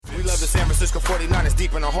Francisco 49ers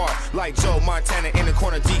deep in the heart. Like Joe Montana in the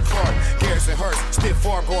corner, D. Clark. Garrison Hurst, stiff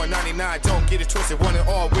farm going 99. Don't get it twisted, one and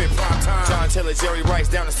all with prime time. John Taylor, Jerry Rice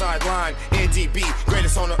down the sideline. NDB,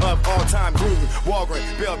 greatest owner of all time. Gruden,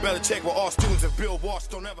 Walgren, Bill Belichick were all students of Bill Walsh.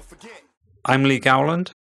 Don't ever forget. I'm Lee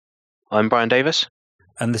Gowland. I'm Brian Davis.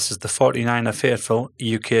 And this is the 49er Faithful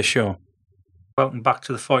UK show. Welcome back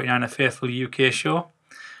to the 49er Faithful UK show.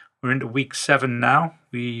 We're into week 7 now.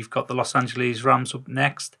 We've got the Los Angeles Rams up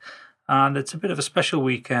next. And it's a bit of a special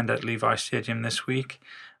weekend at Levi Stadium this week.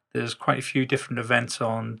 There's quite a few different events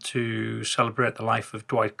on to celebrate the life of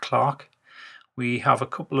Dwight Clark. We have a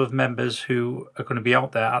couple of members who are going to be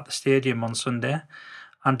out there at the stadium on Sunday.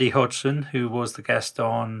 Andy Hodgson, who was the guest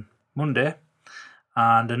on Monday,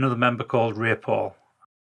 and another member called Ray Paul.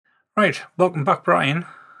 Right, welcome back, Brian.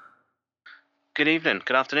 Good evening,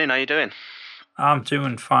 good afternoon, how are you doing? I'm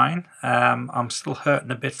doing fine. I'm still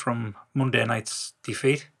hurting a bit from Monday night's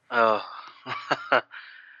defeat. Oh.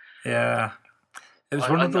 Yeah. It was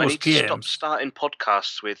one of those games. To stop starting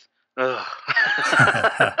podcasts with.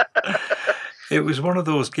 It was one of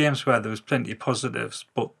those games where there was plenty of positives,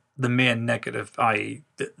 but the main negative, i.e.,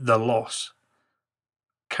 the loss,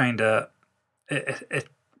 kind of it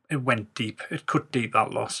went deep. It cut deep,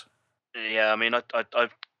 that loss. Yeah, I mean,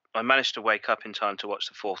 I managed to wake up in time to watch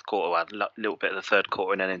the fourth quarter. I had a little bit of the third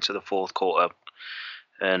quarter and then into the fourth quarter,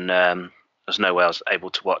 and there's no way I was able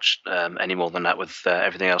to watch any more than that with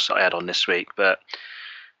everything else that I had on this week. But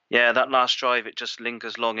yeah, that last drive, it just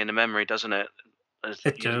lingers long in the memory, doesn't it?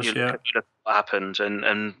 It does, yeah. You look at what happened,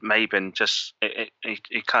 and Mabin just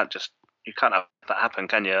you can't have that happen,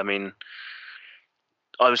 can you? I mean,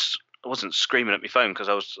 I wasn't screaming at my phone because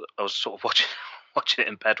I was sort of watching it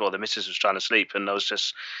in bed while the missus was trying to sleep, and I was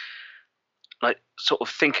just like sort of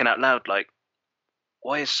thinking out loud, like,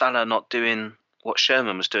 why is Salah not doing what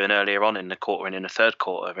Sherman was doing earlier on in the quarter and in the third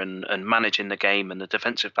quarter, and managing the game, and the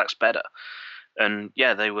defensive backs better? And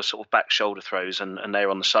yeah, they were sort of back shoulder throws, and they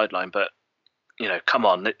were on the sideline, but you know, come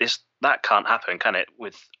on, that can't happen, can it?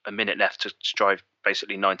 With a minute left to drive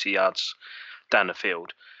basically 90 yards down the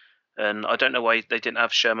field. And I don't know why they didn't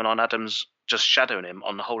have Sherman on Adams just shadowing him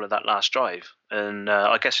on the whole of that last drive. And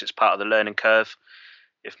I guess it's part of the learning curve.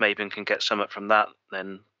 If Mabin can get something from that,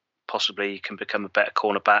 then possibly he can become a better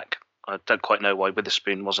cornerback. I don't quite know why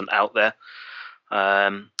Witherspoon wasn't out there.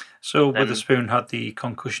 So Witherspoon had the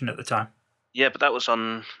concussion at the time? Yeah, but that was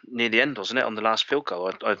on near the end, wasn't it? On the last field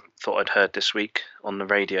goal. I thought I'd heard this week on the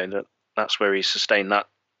radio that's where he sustained that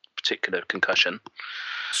particular concussion.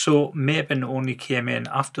 So Mabin only came in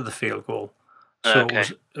after the field goal. So okay.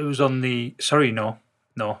 it was on the... Sorry, no.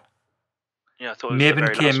 Yeah, I thought it was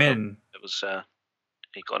Mabin came in. It was...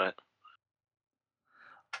 he got it.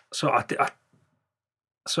 So I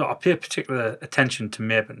paid particular attention to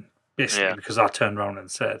Mabin, basically, because I turned around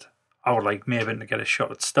and said, I would like Mabin to get a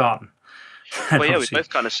shot at starting. Well, yeah, we both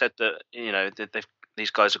kind of said that, you know,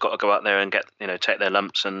 these guys have got to go out there and get, you know, take their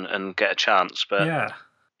lumps and get a chance. But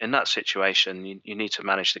in that situation, you need to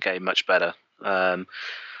manage the game much better. And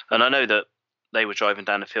I know that they were driving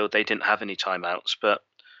down the field. They didn't have any timeouts, but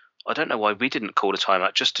I don't know why we didn't call a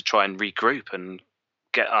timeout just to try and regroup and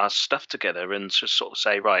get our stuff together and just sort of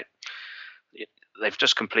say, right, they've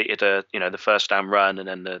just completed the first down run and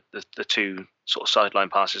then the two sort of sideline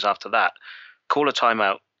passes after that. Call a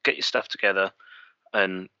timeout, get your stuff together,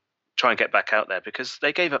 and try and get back out there, because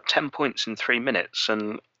they gave up 10 points in 3 minutes,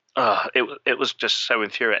 and it was just so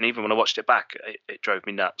infuriating. Even when I watched it back, it drove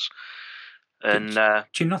me nuts. And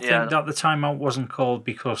do you not think that the timeout wasn't called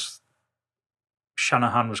because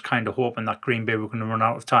Shanahan was kind of hoping that Green Bay were going to run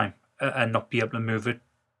out of time and not be able to move it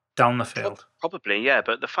down the field? Probably, yeah.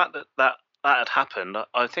 But the fact that had happened,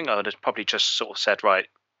 I think I would have probably just sort of said, right,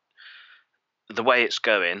 the way it's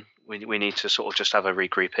going, we need to sort of just have a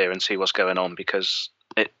regroup here and see what's going on, because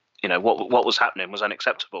what was happening was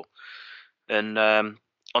unacceptable. And I'm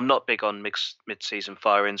not big on mid-season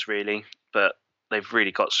firings, really, but they've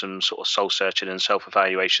really got some sort of soul searching and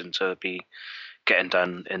self-evaluation to be getting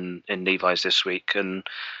done in Levi's this week. And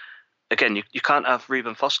again, you can't have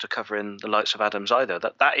Reuben Foster covering the likes of Adams either.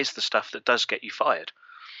 That is the stuff that does get you fired.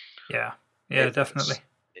 Yeah, definitely.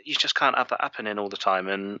 You just can't have that happening all the time,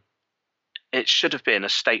 and it should have been a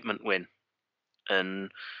statement win.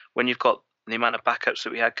 And when you've got the amount of backups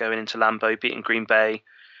that we had going into Lambeau, beating Green Bay,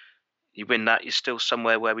 you win that, you're still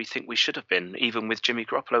somewhere where we think we should have been, even with Jimmy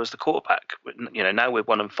Garoppolo as the quarterback. Now we're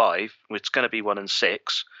 1-5. It's going to be 1-6.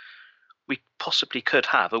 We possibly could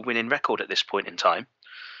have a winning record at this point in time.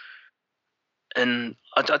 And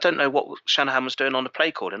I don't know what Shanahan was doing on the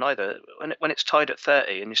play calling either. When it's tied at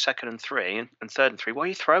 30 and you're 2nd and 3 and 3rd and 3, why are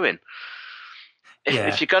you throwing?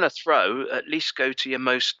 If you're going to throw, at least go to your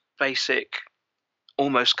most basic,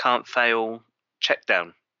 almost can't fail check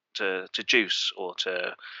down to Juice or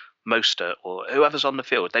to Mostert or whoever's on the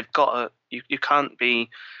field. They've got you can't be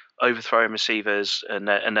overthrowing receivers and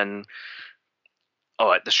then all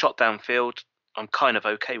right, the shot downfield. I'm kind of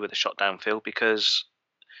okay with the shot downfield because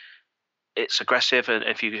it's aggressive, and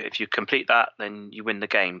if you complete that, then you win the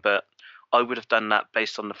game. But I would have done that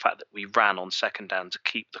based on the fact that we ran on second down to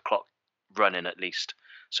keep the clock running at least.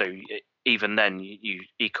 So even then, you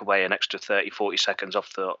eke away an extra 30, 40 seconds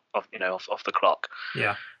off the clock.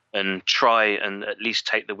 Yeah. And try and at least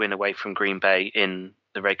take the win away from Green Bay in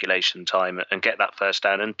the regulation time and get that first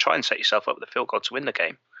down and try and set yourself up with a field goal to win the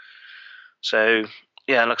game. So,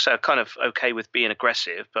 yeah, like I said, I'm kind of okay with being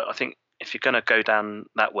aggressive, but I think if you're going to go down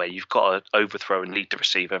that way, you've got to overthrow and lead the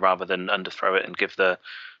receiver rather than underthrow it and give the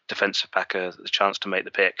defensive backer the chance to make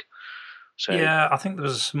the pick. So, yeah, I think there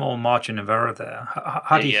was a small margin of error there.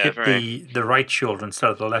 Had he hit the right shoulder instead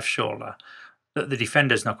of the left shoulder, the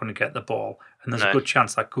defender's not going to get the ball, and there's a good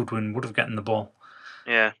chance that Goodwin would have gotten the ball.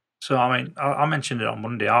 Yeah. So I mean, I mentioned it on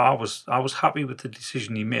Monday. I was happy with the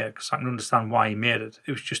decision he made because I can understand why he made it.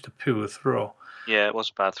 It was just a poor throw. Yeah, it was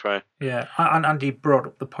a bad throw. Yeah, and he brought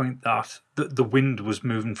up the point that the wind was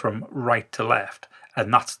moving from right to left,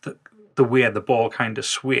 and that's the way the ball kind of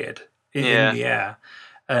swayed in the air.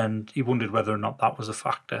 And he wondered whether or not that was a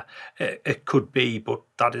factor. It could be, but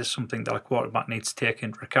that is something that a quarterback needs to take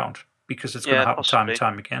into account because it's going to happen time and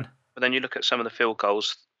time again. But then you look at some of the field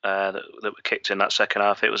goals that were kicked in that second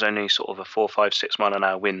half. It was only sort of a 4, 5, 6 mile an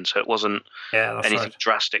hour wind, so it wasn't anything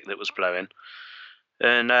drastic that was blowing.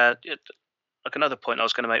 And like another point I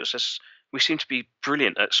was going to make was this: we seem to be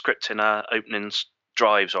brilliant at scripting our opening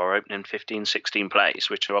drives or opening 15, 16 plays,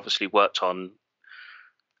 which are obviously worked on,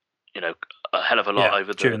 a hell of a lot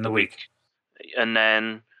over during the week. And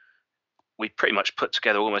then we pretty much put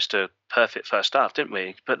together almost a perfect first half, didn't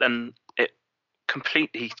we? But then it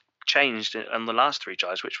completely changed on the last 3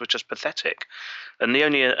 drives, which was just pathetic. And the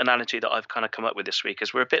only analogy that I've kind of come up with this week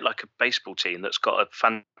is we're a bit like a baseball team that's got a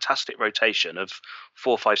fantastic rotation of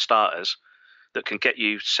 4 or 5 starters that can get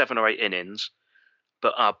you 7 or 8 innings,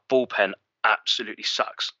 but our bullpen absolutely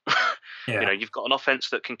sucks. You've got an offense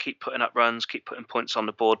that can keep putting up runs, keep putting points on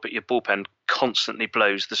the board, but your bullpen constantly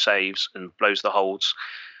blows the saves and blows the holds,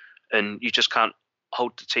 and you just can't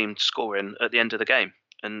hold the team scoring at the end of the game.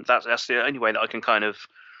 And that's the only way that I can kind of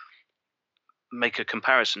make a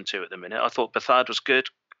comparison to at the minute. I thought Bethard was good.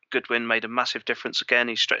 Goodwin made a massive difference again.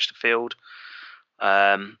 He stretched the field.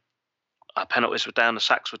 Our penalties were down, the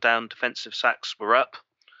sacks were down, defensive sacks were up.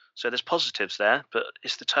 So there's positives there, but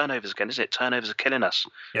it's the turnovers again, isn't it? Turnovers are killing us.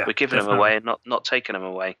 Yeah, we're giving them away and not taking them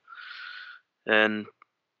away. And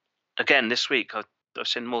again, this week I've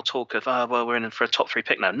seen more talk of, we're in for a top 3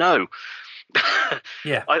 pick now. No.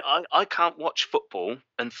 Yeah. I can't watch football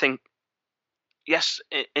and think, yes,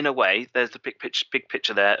 in a way, there's the big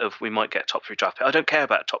picture there of we might get a top 3 draft pick. I don't care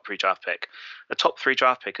about a top 3 draft pick. A top 3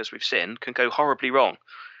 draft pick, as we've seen, can go horribly wrong.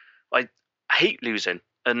 I hate losing,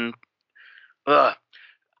 and I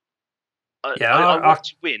want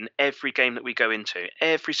to win every game that we go into,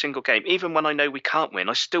 every single game. Even when I know we can't win,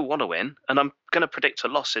 I still want to win, and I'm going to predict a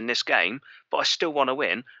loss in this game, but I still want to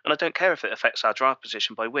win, and I don't care if it affects our draft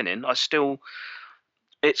position by winning.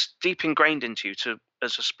 It's deep ingrained into you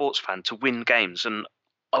as a sports fan to win games, and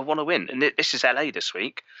I want to win. And this is LA this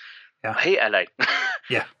week. Yeah. I hate LA.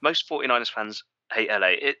 Yeah. Most 49ers fans hate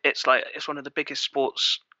LA. It's one of the biggest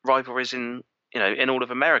sports rivalries in all of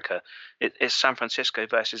America. It's San Francisco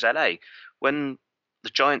versus LA. When the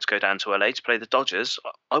Giants go down to LA to play the Dodgers,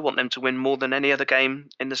 I want them to win more than any other game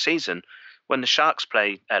in the season. When the Sharks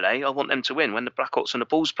play LA, I want them to win. When the Blackhawks and the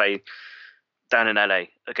Bulls play down in LA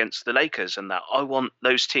against the Lakers and that, I want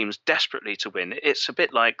those teams desperately to win. It's a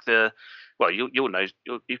bit like you'll know,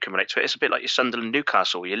 you can relate to it. It's a bit like your Sunderland,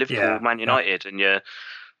 Newcastle, your Liverpool, Man United, and your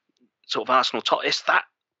sort of Arsenal. It's that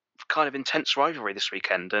kind of intense rivalry this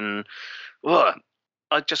weekend, and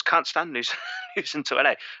I just can't stand losing to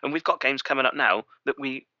LA. And we've got games coming up now that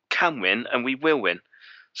we can win and we will win.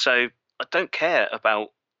 So I don't care about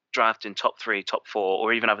drafting top 3, top 4,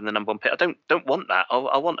 or even having the number 1 pick. I don't want that.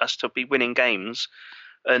 I want us to be winning games.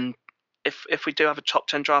 And if we do have a top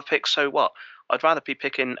 10 draft pick, so what? I'd rather be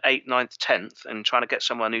picking 8th, 9th, 10th and trying to get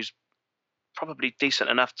someone who's probably decent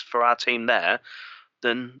enough for our team there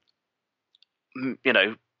than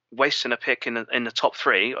wasting a pick in the top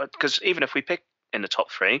 3. Because even if we pick in the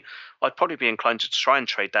top 3, I'd probably be inclined to try and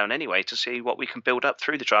trade down anyway to see what we can build up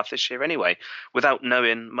through the draft this year anyway, without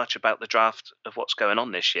knowing much about the draft of what's going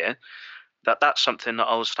on this year. That's something that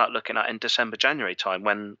I'll start looking at in December, January time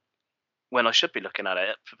when I should be looking at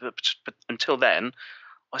it. But until then,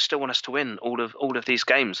 I still want us to win all of these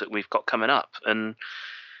games that we've got coming up. And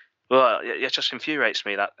well, it just infuriates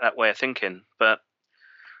me, that way of thinking. But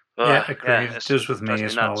Yeah, agreed. It does with drives me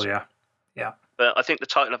as well. nuts. Yeah. But I think the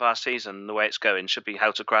title of our season, the way it's going, should be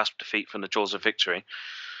How to Grasp Defeat from the Jaws of Victory.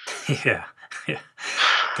 Yeah,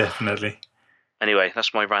 definitely. Anyway,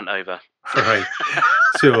 that's my rant over. Right.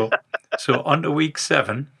 So on to week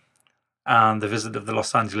 7 and the visit of the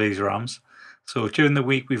Los Angeles Rams. So during the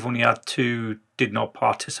week, we've only had 2 did not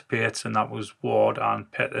participate, and that was Ward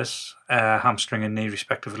and Pettis, hamstring and knee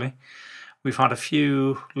respectively. We've had a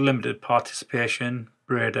few limited participation: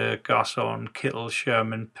 Breda, Garson, Kittle,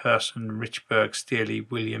 Sherman, Person, Richburg, Staley,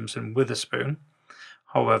 Williams and Witherspoon.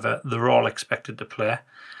 However, they're all expected to play.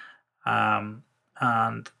 And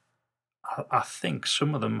I think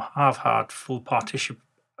some of them have had full participation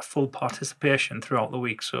throughout the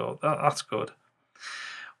week, so that's good.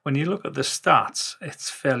 When you look at the stats, it's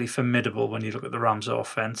fairly formidable when you look at the Rams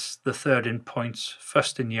offense. The 3rd in points,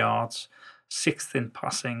 1st in yards, 6th in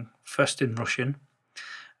passing, 1st in rushing.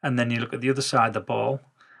 And then you look at the other side of the ball,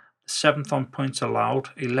 7th on points allowed,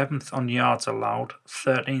 11th on yards allowed,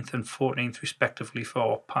 13th and 14th respectively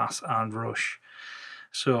for pass and rush.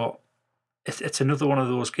 So it's another one of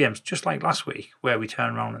those games, just like last week, where we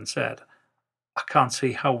turned around and said, I can't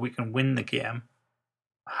see how we can win the game.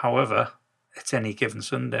 However, it's any given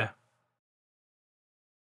Sunday.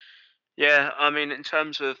 Yeah, I mean, in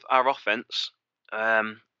terms of our offense,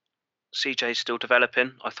 CJ's still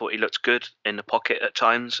developing. I thought he looked good in the pocket at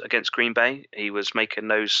times against Green Bay. He was making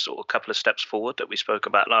those sort of couple of steps forward that we spoke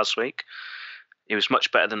about last week. He was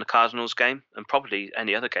much better than the Cardinals game and probably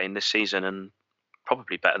any other game this season, and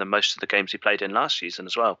probably better than most of the games he played in last season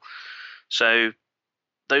as well. So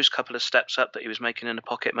those couple of steps up that he was making in the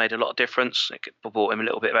pocket made a lot of difference. It bought him a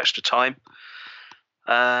little bit of extra time.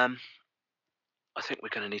 I think we're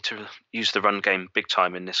going to need to use the run game big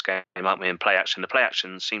time in this game, aren't we? And play action. The play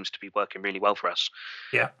action seems to be working really well for us.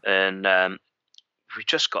 Yeah. And we've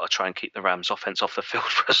just got to try and keep the Rams' offense off the field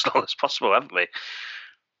for as long as possible, haven't we?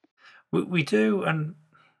 We do. And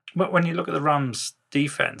when you look at the Rams'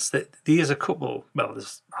 defense, there's a couple. Well,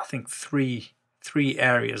 there's I think three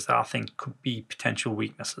areas that I think could be potential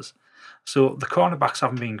weaknesses. So the cornerbacks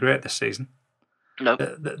haven't been great this season. No,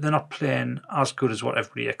 they're not playing as good as what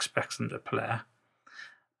everybody expects them to play.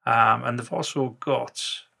 And they've also got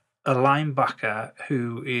a linebacker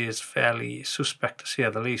who is fairly suspect, to say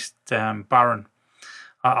the least, Barron.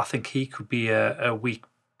 I think he could be a weak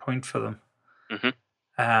point for them.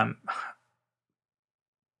 Mm-hmm.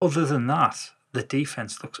 Other than that, the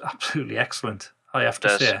defense looks absolutely excellent, I have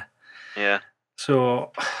to say. Yeah.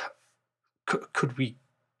 So could we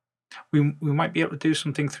might be able to do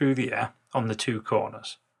something through the air on the 2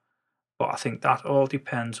 corners, but I think that all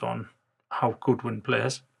depends on how Goodwin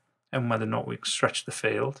plays and whether or not we can stretch the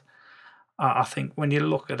field. I think when you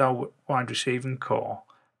look at our wide receiving core,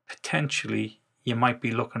 potentially you might be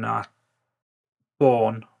looking at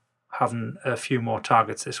Bourne having a few more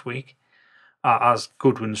targets this week as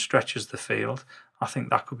Goodwin stretches the field. I think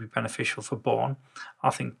that could be beneficial for Bourne.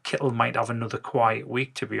 I think Kittle might have another quiet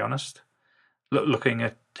week, to be honest, looking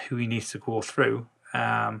at who he needs to go through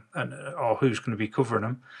or who's going to be covering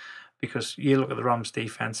him. Because you look at the Rams'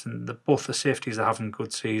 defense, and both the safeties are having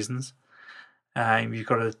good seasons. You've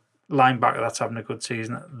got a linebacker that's having a good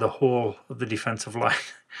season. The whole of the defensive line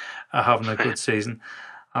are having a good season.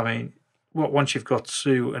 I mean, once you've got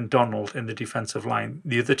Sue and Donald in the defensive line,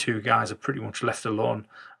 the other 2 guys are pretty much left alone.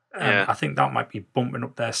 And I think that might be bumping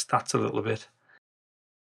up their stats a little bit.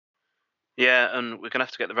 Yeah, and we're going to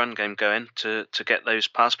have to get the run game going to get those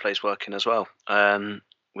pass plays working as well.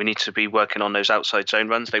 We need to be working on those outside zone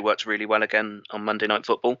runs. They worked really well again on Monday Night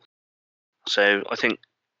Football. So I think,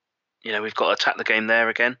 we've got to attack the game there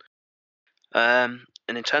again. And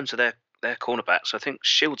in terms of their cornerbacks, I think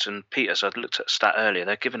Shields and Peters, I looked at a stat earlier,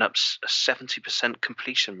 they're giving up a 70%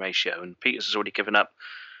 completion ratio, and Peters has already given up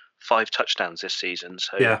 5 touchdowns this season.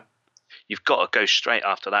 So you've got to go straight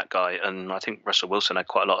after that guy. And I think Russell Wilson had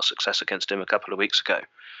quite a lot of success against him a couple of weeks ago.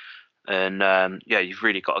 And you've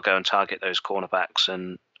really got to go and target those cornerbacks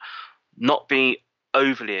and not be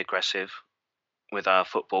overly aggressive with our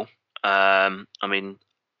football. I mean,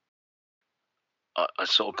 I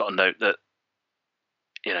sort of got a note that,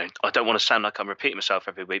 I don't want to sound like I'm repeating myself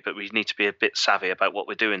every week, but we need to be a bit savvy about what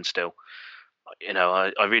we're doing still.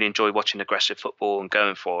 I really enjoy watching aggressive football and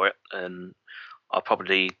going for it, and I'll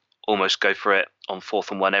probably almost go for it on 4th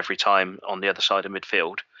and 1 every time on the other side of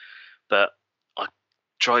midfield. But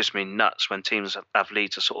drives me nuts when teams have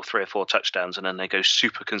leads of sort of 3 or 4 touchdowns and then they go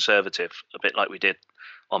super conservative, a bit like we did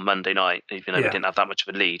on Monday night, even though we didn't have that much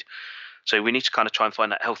of a lead. So we need to kind of try and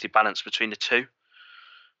find that healthy balance between the 2.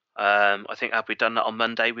 I think had we done that on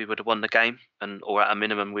Monday, we would have won the game, or at a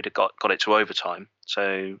minimum, we'd have got it to overtime.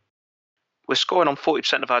 So we're scoring on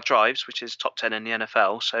 40% of our drives, which is top 10 in the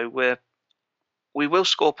NFL. So we will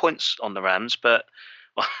score points on the Rams, but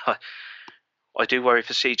I do worry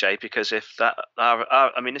for CJ, because if that,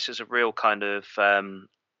 I mean, this is a real kind of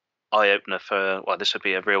eye opener for. Well, this would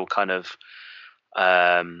be a real kind of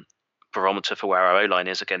barometer for where our O-line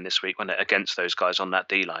is again this week when against those guys on that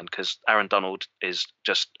D-line, because Aaron Donald is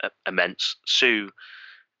just immense. Sue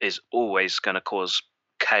is always going to cause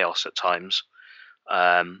chaos at times.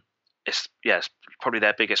 It's probably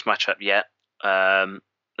their biggest matchup yet.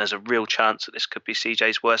 There's a real chance that this could be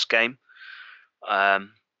CJ's worst game.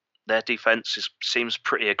 Their defense seems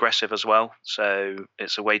pretty aggressive as well. So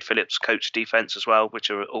it's a Wade Phillips coach defense as well, which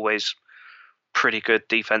are always pretty good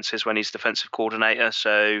defenses when he's defensive coordinator.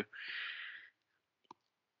 So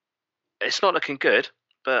it's not looking good,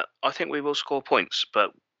 but I think we will score points.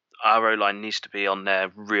 But our O-line needs to be on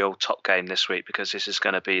their real top game this week, because this is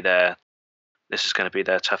going to be their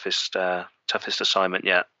toughest assignment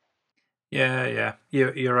yet. Yeah,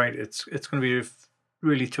 you're right. It's going to be a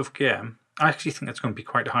really tough game. I actually think it's going to be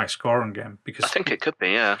quite a high scoring game, because I think it could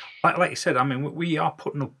be, yeah. Like you said, I mean, we are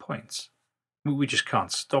putting up points. We just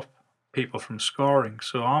can't stop people from scoring.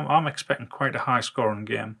 So I'm expecting quite a high scoring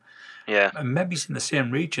game. Yeah. And maybe it's in the same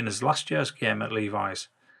region as last year's game at Levi's.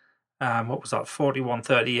 What was that?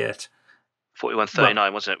 41-38.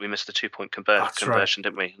 41-39, wasn't it? We missed the 2-point conversion, right.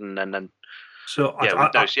 Didn't we? And then. So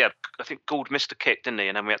I think Gould missed a kick, didn't he?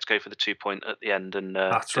 And then we had to go for the 2-point at the end, and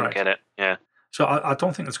didn't get it. Yeah. So I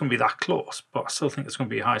don't think it's going to be that close, but I still think it's going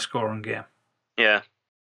to be a high scoring game. Yeah.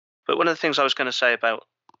 But one of the things I was going to say about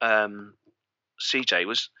CJ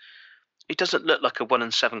was he doesn't look like a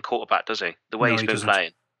 1-7 quarterback, does he? The way he's been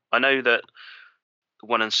playing. I know that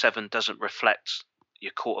 1-7 doesn't reflect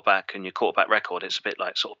your quarterback and your quarterback record. It's a bit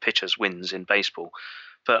like sort of pitchers' wins in baseball.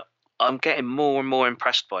 But I'm getting more and more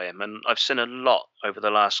impressed by him, and I've seen a lot over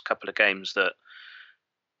the last couple of games that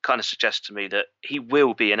kind of suggests to me that he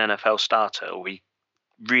will be an NFL starter, or he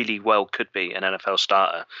really well could be an NFL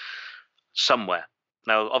starter somewhere.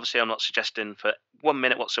 Now, obviously, I'm not suggesting for 1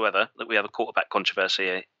 minute whatsoever that we have a quarterback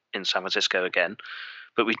controversy in San Francisco again,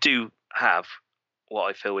 but we do have what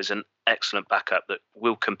I feel is an excellent backup that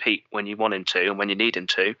will compete when you want him to and when you need him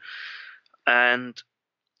to. And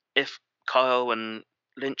if Kyle and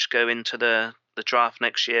Lynch go into the draft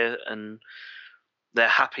next year and they're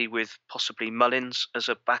happy with possibly Mullins as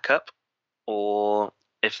a backup, or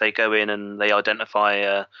if they go in and they identify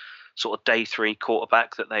a sort of day 3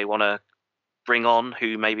 quarterback that they want to bring on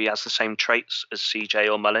who maybe has the same traits as CJ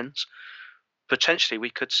or Mullins, potentially we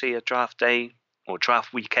could see a draft day or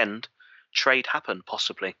draft weekend trade happen,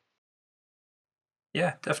 possibly.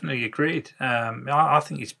 Yeah, definitely agreed. I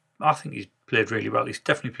think he's played really well. He's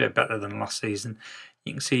definitely played better than last season.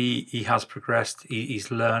 You can see he has progressed. He's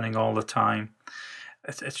learning all the time.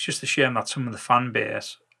 It's just a shame that some of the fan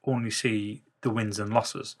base only see the wins and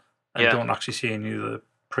losses and don't actually see any of the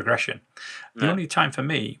progression. The only time for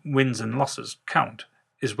me wins and losses count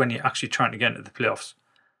is when you're actually trying to get into the playoffs.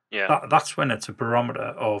 Yeah, that's when it's a barometer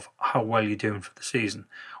of how well you're doing for the season,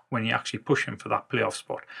 when you're actually pushing for that playoff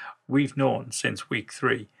spot. We've known since week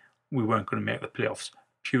 3 we weren't going to make the playoffs,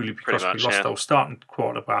 purely because we lost our starting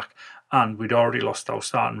quarterback and we'd already lost our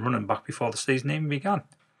starting running back before the season even began.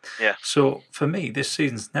 Yeah. So for me, this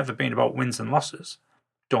season's never been about wins and losses.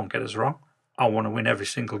 Don't get us wrong. I want to win every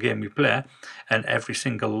single game we play, and every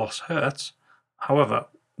single loss hurts. However,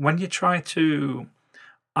 when you try to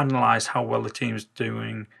analyse how well the team's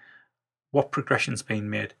doing, what progression's been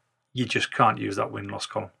made, you just can't use that win-loss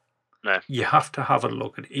column. No. You have to have a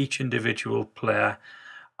look at each individual player,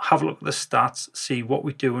 have a look at the stats, see what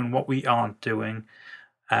we're doing, what we aren't doing.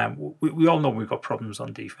 We all know we've got problems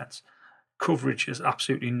on defence. Coverage is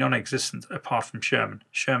absolutely non-existent apart from Sherman.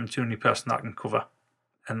 Sherman's the only person that can cover,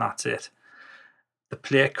 and that's it. The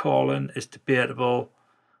play calling is debatable.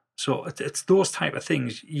 So it's those type of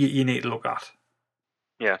things you need to look at.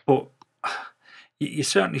 Yeah. But you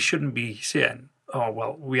certainly shouldn't be saying, oh,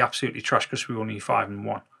 well, we absolutely trash because we only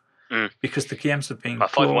 5-1. Because the games have been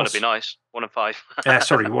close. 5-1 would be nice. 1-5.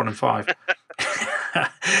 Sorry, 1-5.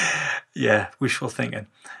 Yeah, wishful thinking.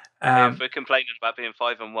 If we're complaining about being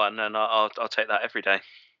 5-1, then I'll take that every day.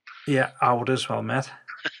 Yeah, I would as well, mate.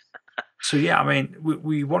 So yeah, I mean,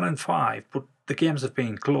 we 1-5, but the games have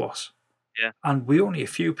been close. Yeah, and we're only a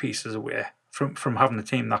few pieces away from having a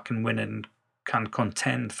team that can win and can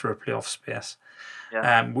contend for a playoff space.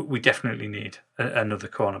 Yeah. We definitely need another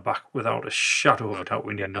cornerback, without a shadow of a doubt.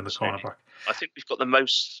 We need another cornerback. I think we've got the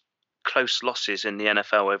most close losses in the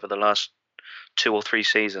NFL over the last 2 or 3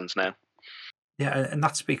 seasons now. Yeah, and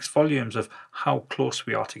that speaks volumes of how close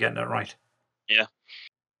we are to getting it right. Yeah.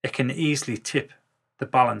 It can easily tip the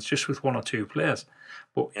balance just with one or two players.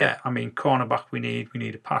 But yeah, I mean, cornerback we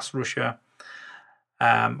need a pass rusher.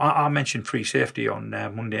 I mentioned free safety on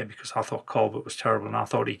Monday because I thought Colbert was terrible and I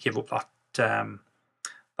thought he gave up that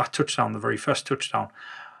touchdown, the very first touchdown.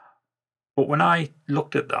 But when I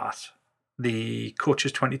looked at that, the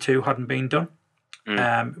coaches 22 hadn't been done.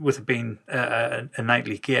 With it being a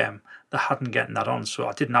nightly game, they hadn't gotten that on, so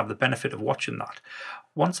I didn't have the benefit of watching that.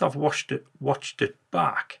 Once I've watched it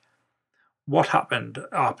back, what happened?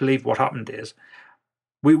 I believe what happened is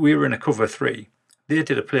we were in a cover 3. They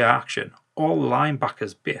did a play action. All the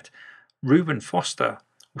linebackers bit. Reuben Foster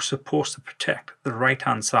was supposed to protect the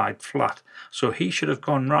right-hand side flat, so he should have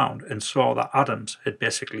gone round and saw that Adams had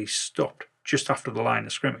basically stopped just after the line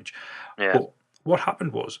of scrimmage. Yeah. But what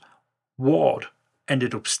happened was Ward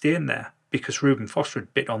ended up staying there because Reuben Foster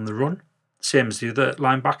had bit on the run, same as the other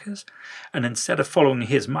linebackers, and instead of following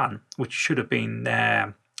his man, which should have been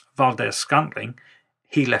Valdez Scantling,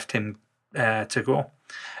 he left him to go.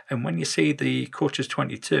 And when you see the coaches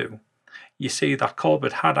 22, you see that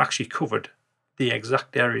Colbert had actually covered the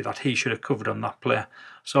exact area that he should have covered on that play.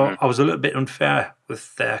 So I was a little bit unfair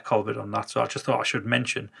with Colbert on that, so I just thought I should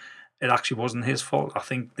mention it actually wasn't his fault. I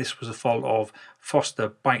think this was a fault of Foster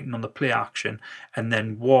biting on the play action and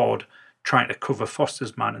then Ward trying to cover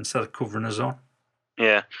Foster's man instead of covering his own.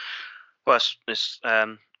 Yeah. Well, it's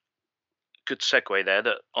good segue there.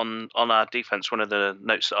 That on our defense, one of the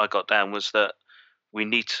notes that I got down was that we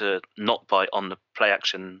need to not bite on the play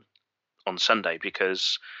action on Sunday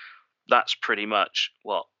because that's pretty much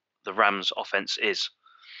what the Rams' offense is.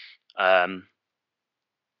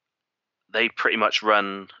 They pretty much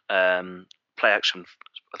run play action,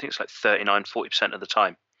 I think it's like 39-40% of the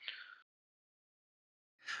time.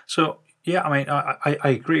 So, yeah, I mean, I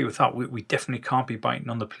agree with that. We definitely can't be biting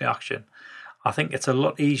on the play action. I think it's a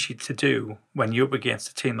lot easier to do when you're up against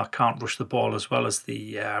a team that can't rush the ball as well as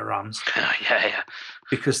the Rams. Yeah.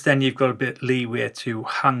 Because then you've got a bit of leeway to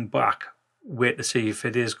hang back, wait to see if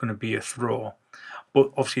it is going to be a throw.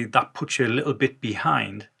 But obviously that puts you a little bit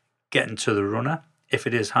behind getting to the runner if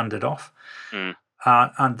it is handed off.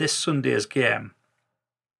 And this Sunday's game,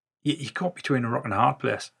 you caught between a rock and a hard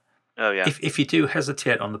place. Oh, yeah. If you do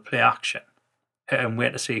hesitate on the play action and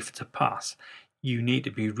wait to see if it's a pass, you need to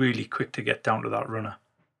be really quick to get down to that runner.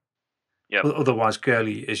 Yep. Otherwise,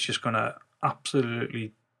 Gurley is just going to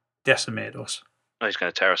absolutely decimate us. Oh, he's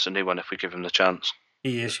going to tear us a new one if we give him the chance.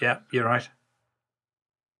 He is, yeah, you're right.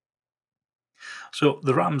 So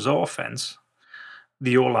the Rams' offense,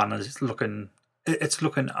 the O-line is looking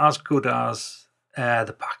as good as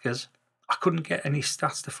the Packers. I couldn't get any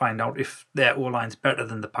stats to find out if their O-line's better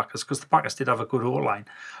than the Packers because the Packers did have a good O-line.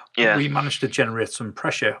 Yeah. We managed to generate some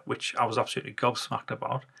pressure, which I was absolutely gobsmacked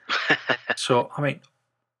about. So, I mean,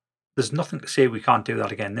 there's nothing to say we can't do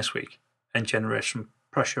that again this week and generate some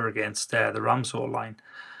pressure against the Rams O-line.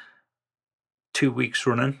 2 weeks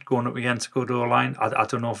running, going up against a good O-line. I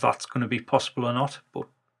don't know if that's going to be possible or not, but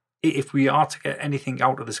if we are to get anything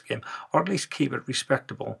out of this game, or at least keep it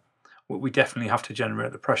respectable, we definitely have to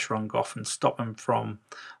generate the pressure on Goff and stop him from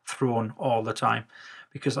throwing all the time.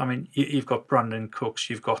 Because, I mean, you've got Brandon Cooks,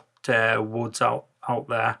 you've got Woods out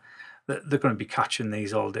there. They're going to be catching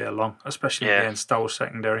these all day long, especially against our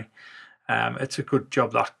secondary. It's a good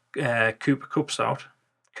job that Cooper Kupp's out.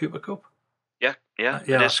 Cooper Kupp? Yeah,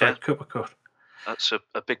 that's right, Cooper Kupp. That's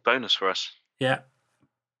a big bonus for us. Yeah.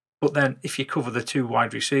 But then if you cover the two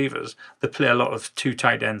wide receivers, they play a lot of two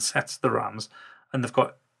tight end sets, the Rams, and they've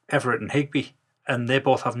got Everett and Higbee, and they're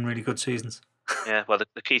both having really good seasons. Yeah, well,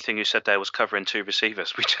 the key thing you said there was covering two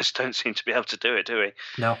receivers. We just don't seem to be able to do it, do we?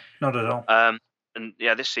 No, not at all. And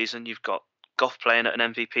yeah, this season you've got Goff playing at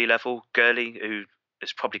an MVP level. Gurley, who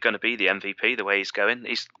is probably going to be the MVP the way he's going,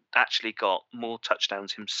 he's actually got more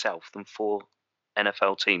touchdowns himself than 4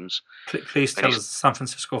 NFL teams. Please tell us the San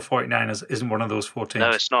Francisco 49ers isn't one of those 4 teams. No,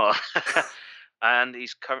 it's not. And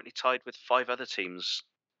he's currently tied with 5 other teams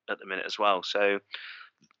at the minute as well. So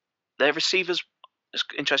their receivers, it's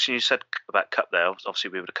interesting you said about Kupp there. Obviously,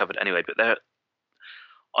 we would have covered it anyway. But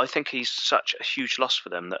I think he's such a huge loss for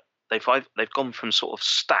them that they've gone from sort of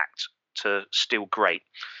stacked to still great,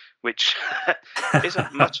 which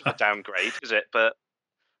isn't much of a downgrade, is it? But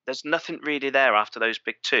there's nothing really there after those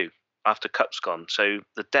big 2. After Kupp's gone, so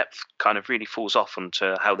the depth kind of really falls off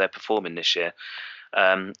onto how they're performing this year.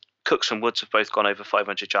 Cooks and Woods have both gone over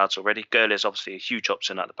 500 yards already. Gurley is obviously a huge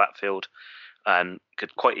option at the backfield and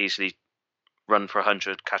could quite easily run for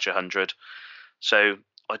 100, catch 100. So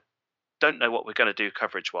I don't know what we're going to do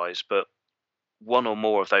coverage-wise, but one or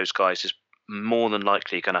more of those guys is more than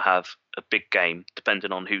likely going to have a big game,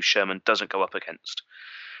 depending on who Sherman doesn't go up against.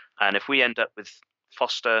 And if we end up with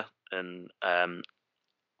Foster and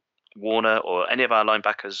Warner or any of our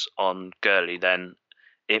linebackers on Gurley, then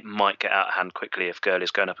it might get out of hand quickly if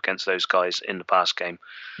Gurley's going up against those guys in the pass game.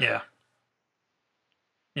 Yeah.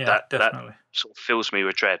 Yeah, that definitely. Sort of fills me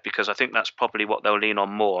with dread, because I think that's probably what they'll lean on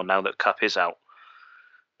more now that Kupp is out.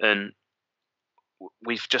 And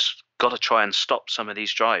we've just got to try and stop some of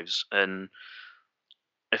these drives. And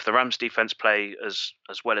if the Rams defense play as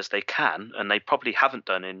well as they can, and they probably haven't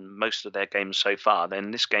done in most of their games so far,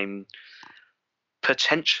 then this game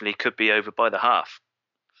potentially could be over by the half.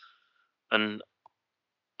 And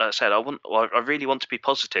like I said, I really want to be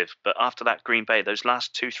positive, but after that Green Bay, those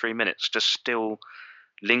last 2-3 minutes just still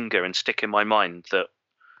linger and stick in my mind that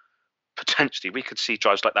potentially we could see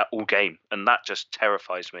drives like that all game, and that just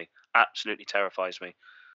terrifies me. Absolutely terrifies me.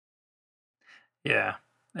 Yeah,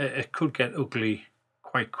 it could get ugly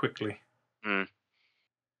quite quickly.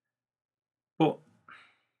 But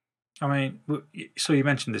I mean, so you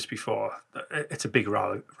mentioned this before. It's a big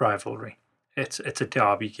rivalry. It's a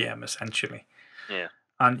derby game essentially. Yeah.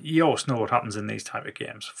 And you always know what happens in these type of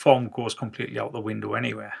games. Form goes completely out the window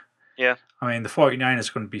anywhere. Yeah. I mean, the 49ers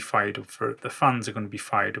are going to be fired up for it. The fans are going to be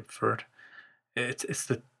fired up for it. It's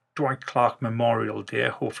the Dwight Clark Memorial Day.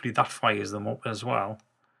 Hopefully that fires them up as well.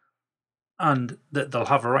 And they'll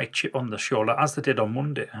have a right chip on the shoulder, as they did on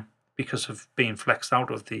Monday, because of being flexed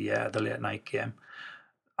out of the late night game.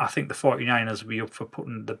 I think the 49ers will be up for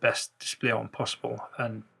putting the best display on possible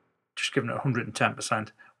and just giving it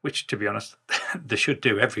 110%, which, to be honest, they should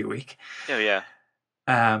do every week. Oh, yeah.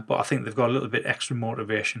 But I think they've got a little bit extra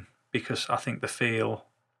motivation, because I think they feel...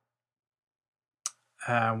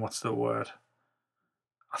 what's the word?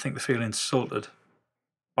 I think they feel insulted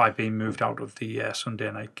by being moved out of the Sunday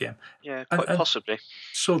night game. Yeah, quite possibly.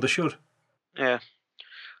 So they should. Yeah.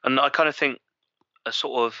 And I kind of think a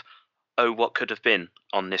sort of, what could have been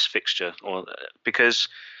on this fixture, or because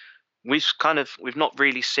we've not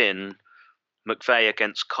really seen McVay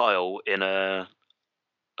against Kyle in a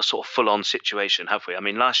sort of full-on situation, have we? I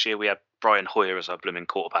mean, last year we had Brian Hoyer as our blooming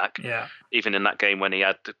quarterback. Yeah. Even in that game when he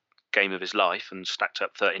had the game of his life and stacked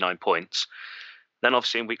up 39 points. Then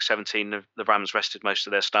obviously in week 17, the Rams rested most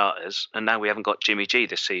of their starters, and now we haven't got Jimmy G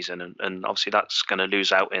this season, and obviously that's going to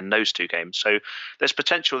lose out in those two games. So there's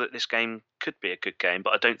potential that this game could be a good game,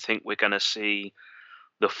 but I don't think we're going to see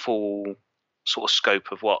the full sort of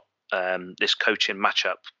scope of what this coaching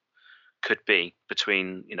matchup could be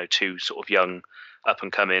between, two sort of young, up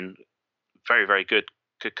and coming, very, very good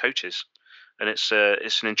coaches. And it's an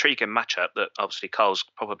intriguing matchup that obviously Carl's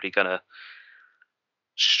probably going to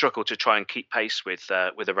struggle to try and keep pace with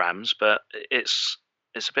the Rams, but it's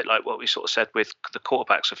a bit like what we sort of said with the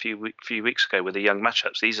quarterbacks a few weeks ago with the young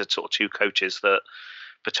matchups. These are sort of two coaches that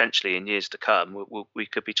potentially in years to come we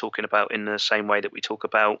could be talking about in the same way that we talk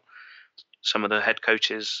about some of the head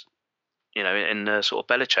coaches, in the sort of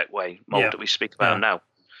Belichick way mold that we speak about now.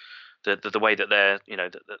 The way that they're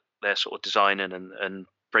that they're sort of designing and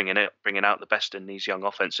bringing out the best in these young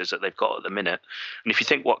offenses that they've got at the minute. And if you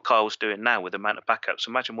think what Kyle's doing now with the amount of backups,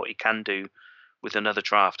 imagine what he can do with another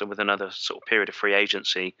draft and with another sort of period of free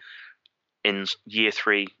agency in year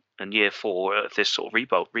 3 and year 4 of this sort of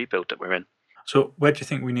rebuild that we're in. So where do you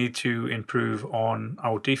think we need to improve on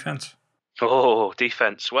our defense? Oh,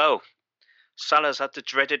 defense. Well, Salah's had the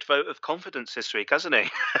dreaded vote of confidence this week, hasn't he?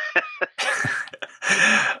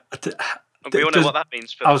 We all know what that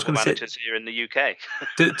means for managers here in the UK.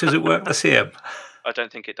 Does it work the same? I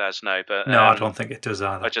don't think it does, no. But no, I don't think it does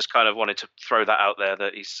either. I just kind of wanted to throw that out there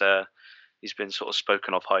that he's been sort of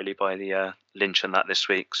spoken of highly by the Lynch and that this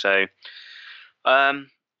week. So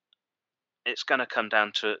it's going to come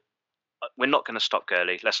down to, we're not going to stop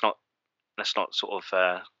Gurley. Let's not sort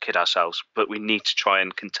of kid ourselves, but we need to try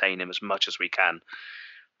and contain him as much as we can.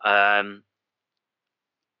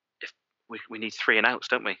 If we need 3 and outs,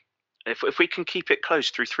 don't we? If we can keep it close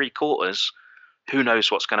through 3 quarters, who knows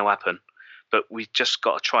what's going to happen? But we've just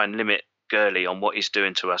got to try and limit Gurley on what he's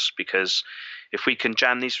doing to us, because if we can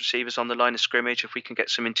jam these receivers on the line of scrimmage, if we can get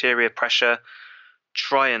some interior pressure,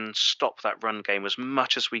 try and stop that run game as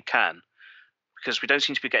much as we can, because we don't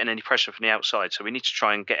seem to be getting any pressure from the outside. So we need to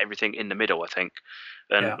try and get everything in the middle, I think.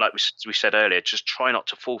 And like we said earlier, just try not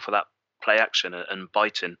to fall for that play action and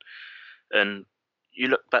biting. And you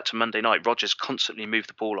look back to Monday night, Rodgers constantly moved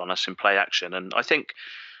the ball on us in play action. And I think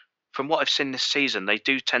from what I've seen this season, they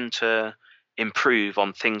do tend to improve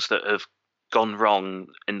on things that have gone wrong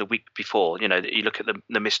in the week before. You look at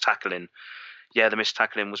the missed tackling. Yeah, the missed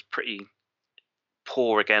tackling was pretty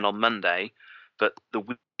poor again on Monday, but the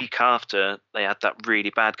week week after they had that really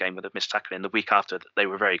bad game with a missed tackling, the week after they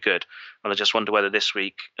were very good. And I just wonder whether this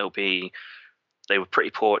week it'll be. They were pretty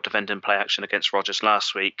poor at defending play action against Rodgers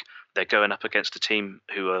last week. They're going up against a team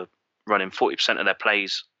who are running 40% of their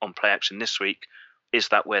plays on play action this week. Is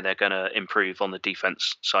that where they're going to improve on the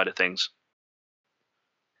defense side of things?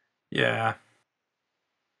 Yeah.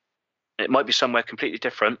 It might be somewhere completely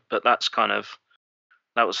different, but that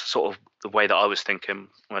was sort of the way that I was thinking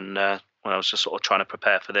when I was just sort of trying to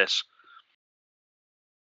prepare for this.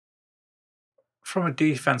 From a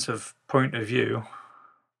defensive point of view,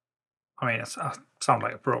 I mean, I sound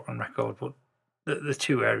like a broken record, but the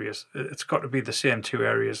two areas, it's got to be the same two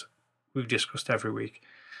areas we've discussed every week,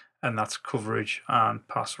 and that's coverage and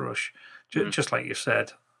pass rush. Just like you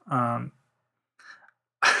said. I've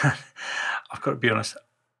got to be honest,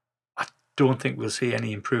 I don't think we'll see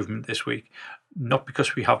any improvement this week. Not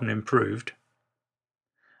because we haven't improved.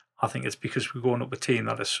 I think it's because we're going up a team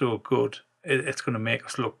that is so good, it's going to make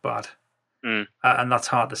us look bad. And that's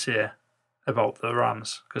hard to say about the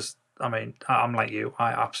Rams, because, I mean, I'm like you,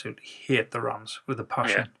 I absolutely hate the Rams with a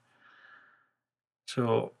passion. Yeah.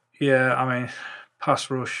 So, yeah, I mean, pass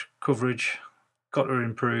rush, coverage, got to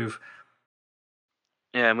improve.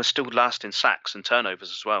 Yeah, and we're still last in sacks and turnovers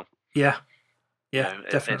as well. Yeah,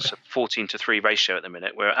 definitely. It's a 14-3 ratio at the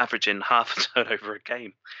minute. We're averaging half a turnover a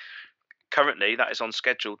game. Currently, that is on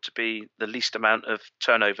schedule to be the least amount of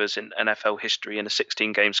turnovers in NFL history in a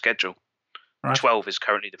 16-game schedule. Right. 12 is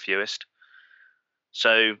currently the fewest.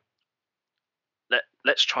 So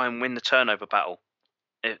let's try and win the turnover battle.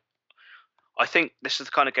 I think this is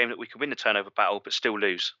the kind of game that we can win the turnover battle but still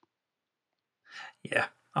lose. Yeah,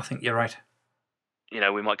 I think you're right.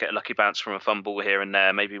 We might get a lucky bounce from a fumble here and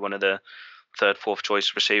there. Maybe one of the third, fourth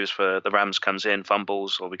choice receivers for the Rams comes in,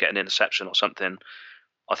 fumbles, or we get an interception or something.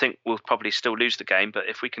 I think we'll probably still lose the game, but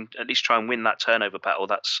if we can at least try and win that turnover battle,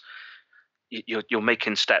 you're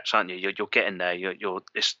making steps, aren't you? You're getting there.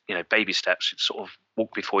 It's baby steps. It's sort of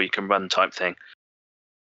walk before you can run type thing.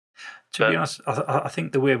 To be honest, I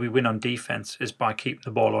think the way we win on defense is by keeping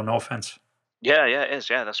the ball on offense. Yeah, it is.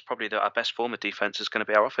 Yeah, that's probably our best form of defense is going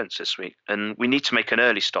to be our offense this week, and we need to make an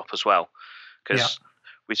early stop as well, because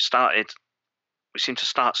we seem to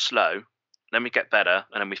start slow, then we get better,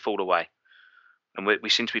 and then we fall away, and we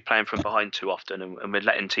seem to be playing from behind too often, and we're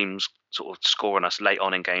letting teams sort of score on us late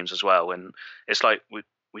on in games as well, and it's like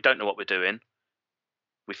we don't know what we're doing.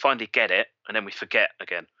 We finally get it, and then we forget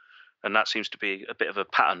again. And that seems to be a bit of a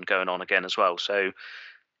pattern going on again as well. So,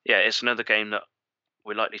 yeah, it's another game that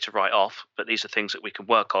we're likely to write off. But these are things that we can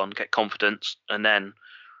work on, get confidence, and then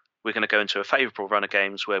we're going to go into a favourable run of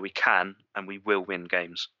games where we can and we will win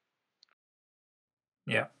games.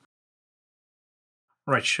 Yeah.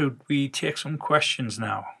 Right, should we take some questions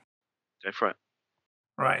now? Go for it.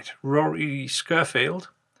 Right, Rory Scurfield.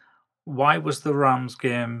 Why was the Rams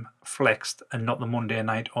game flexed and not the Monday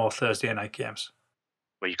night or Thursday night games?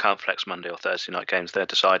 Well, you can't flex Monday or Thursday night games. They're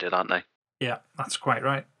decided, aren't they? Yeah, that's quite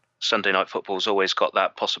right. Sunday night football's always got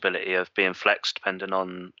that possibility of being flexed depending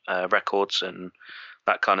on records and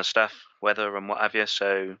that kind of stuff, weather and what have you.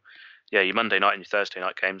 So, yeah, your Monday night and your Thursday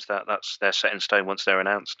night games, they're set in stone once they're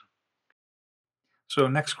announced. So,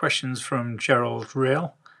 next question's from Gerald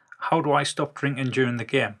Rail. How do I stop drinking during the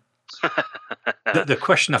game? The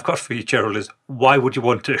question I've got for you, Gerald, is why would you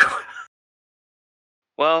want to?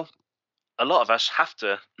 Well, a lot of us have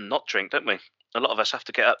to not drink, don't we? A lot of us have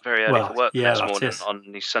to get up very early for work next morning on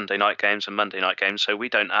these Sunday night games and Monday night games, so we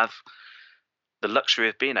don't have the luxury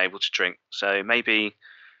of being able to drink. So maybe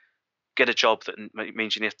get a job that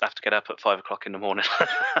means you have to get up at 5 o'clock in the morning.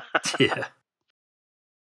 Yeah.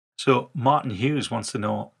 So Martin Hughes wants to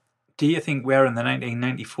know, do you think wearing the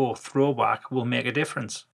 1994 throwback will make a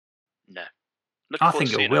difference? No. I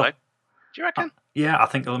think it will. Do you reckon? Yeah, I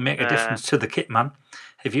think it'll make a difference to the kit, man.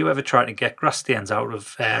 Have you ever tried to get grass stains out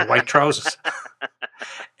of white trousers?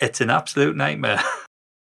 It's an absolute nightmare.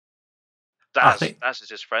 Daz is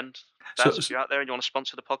his friend. Daz, if you're out there and you want to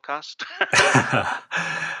sponsor the podcast.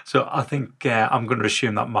 So I think I'm going to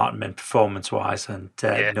assume that Martin meant performance-wise, and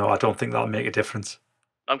no, I don't think that'll make a difference.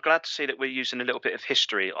 I'm glad to see that we're using a little bit of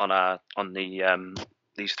history on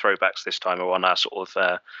these throwbacks this time, or on our sort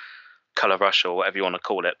of colour rush or whatever you want to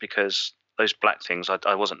call it, because those black things,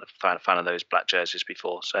 I wasn't a fan of those black jerseys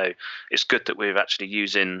before. So it's good that we're actually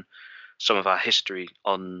using some of our history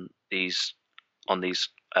on these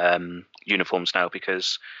uniforms now,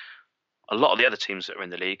 because a lot of the other teams that are in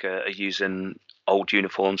the league are using old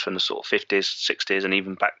uniforms from the sort of 50s, 60s, and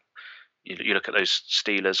even back. You look at those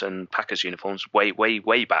Steelers and Packers uniforms way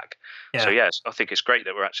back. Yeah. So yes, I think it's great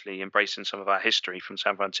that we're actually embracing some of our history from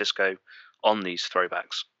San Francisco on these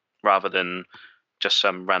throwbacks, rather than just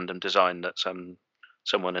some random design that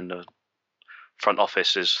someone in the front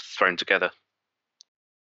office has thrown together.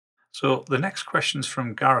 So the next question's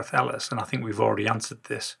from Gareth Ellis, and I think we've already answered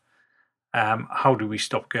this. How do we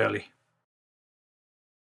stop Gurley?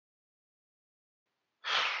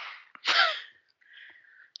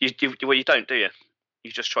 You don't, do you?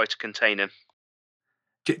 You just try to contain him.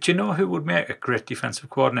 Do you know who would make a great defensive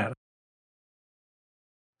coordinator?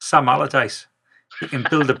 Sam Allardyce. He can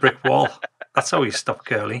build a brick wall. That's how you stop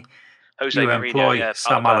Gurley. Jose You Mourinho, employ yeah,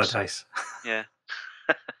 Sam Allardyce. Yeah.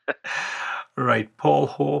 Right, Paul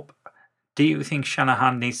Hope. Do you think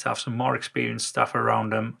Shanahan needs to have some more experienced staff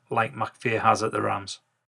around him like McVay has at the Rams?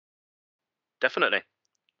 Definitely.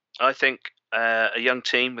 I think a young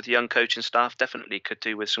team with a young coaching staff definitely could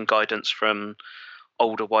do with some guidance from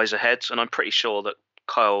older, wiser heads. And I'm pretty sure that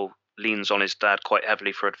Kyle leans on his dad quite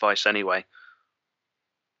heavily for advice anyway.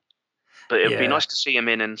 But it would be nice to see him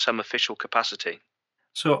in some official capacity.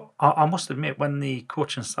 So I must admit, when the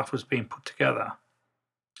coaching staff was being put together,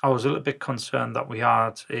 I was a little bit concerned that we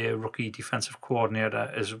had a rookie defensive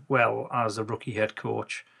coordinator as well as a rookie head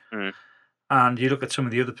coach. Mm. And you look at some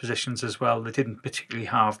of the other positions as well, they didn't particularly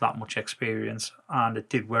have that much experience, and it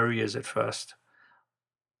did worry us at first.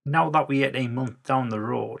 Now that we're 18 months down the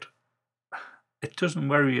road, it doesn't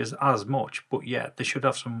worry us as much, but yeah, they should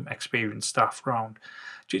have some experienced staff around,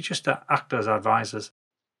 just to act as advisors.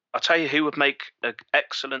 I'll tell you who would make an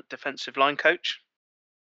excellent defensive line coach.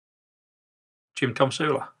 Jim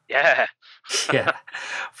Tomsula. Yeah. Yeah.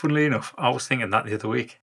 Funnily enough, I was thinking that the other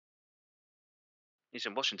week. He's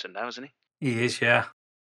in Washington now, isn't he? He is, yeah.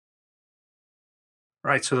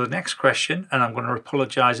 Right, so the next question, and I'm going to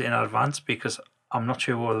apologise in advance because I'm not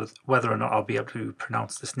sure whether or not I'll be able to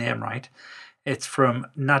pronounce this name right. It's from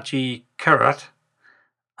Naji Karat,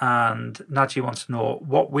 and Naji wants to know,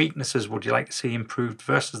 what weaknesses would you like to see improved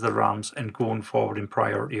versus the Rams and going forward in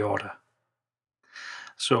priority order?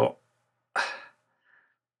 So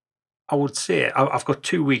I would say I've got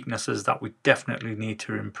two weaknesses that we definitely need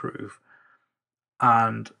to improve.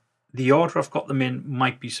 And the order I've got them in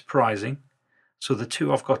might be surprising. So the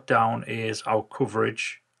two I've got down is our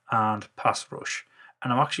coverage and pass rush.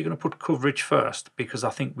 And I'm actually going to put coverage first because I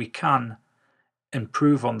think we can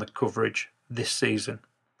improve on the coverage this season.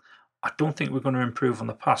 I don't think we're going to improve on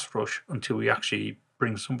the pass rush until we actually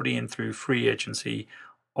bring somebody in through free agency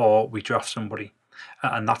or we draft somebody.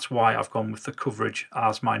 And that's why I've gone with the coverage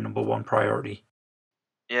as my number one priority.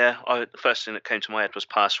 Yeah, the first thing that came to my head was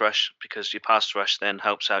pass rush, because your pass rush then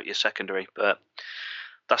helps out your secondary. But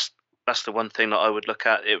that's the one thing that I would look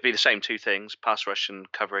at. It would be the same two things: pass rush and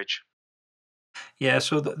coverage. Yeah,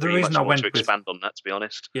 so the reason I went to expand on that, to be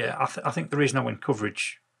honest. Yeah, I think the reason I went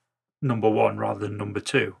coverage number one rather than number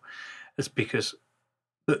two is because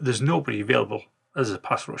there's nobody available as a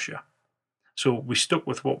pass rusher. So we stuck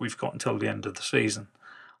with what we've got until the end of the season.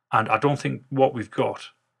 And I don't think what we've got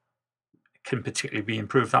can particularly be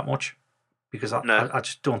improved that much, because I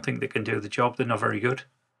just don't think they can do the job. They're not very good.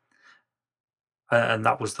 And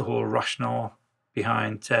that was the whole rationale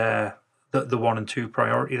behind the 1 and 2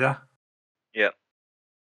 priority there. Yeah.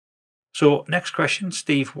 So next question,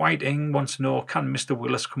 Steve Whiting wants to know, can Mr.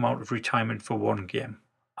 Willis come out of retirement for one game?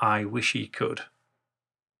 I wish he could.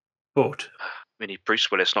 But we need Bruce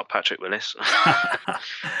Willis, not Patrick Willis.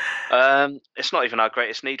 It's not even our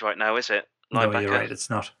greatest need right now, is it? No, you're right, it's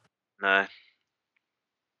not. No.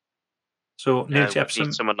 So Neil Jepson, we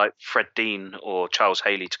need someone like Fred Dean or Charles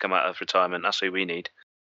Haley to come out of retirement. That's who we need.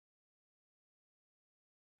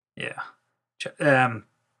 Yeah.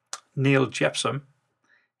 Neil Jepson,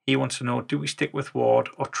 he wants to know, do we stick with Ward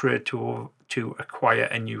or trade to acquire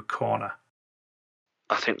a new corner?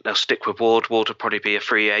 I think they'll stick with Ward. Ward will probably be a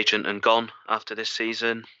free agent and gone after this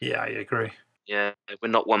season. Yeah, I agree. Yeah, we're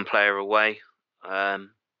not one player away. I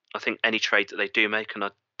think any trade that they do make, and I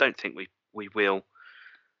don't think we will,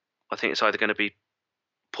 I think it's either going to be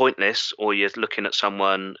pointless, or you're looking at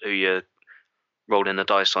someone who you're rolling the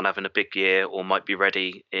dice on having a big year or might be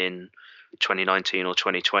ready in 2019 or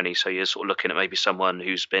 2020. So you're sort of looking at maybe someone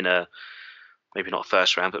who's been maybe not a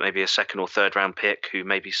first round, but maybe a second or third round pick who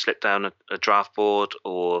maybe slipped down a draft board,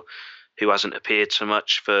 or who hasn't appeared so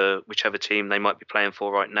much for whichever team they might be playing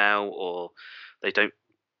for right now, or they don't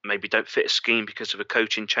fit a scheme because of a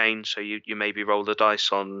coaching change. So you maybe roll the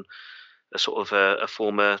dice on a sort of a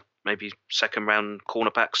former maybe second round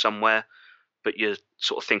cornerback somewhere, but you're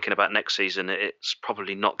sort of thinking about next season. It's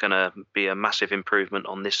probably not going to be a massive improvement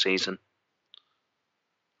on this season.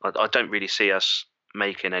 I don't really see us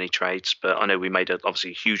making any trades, but I know we made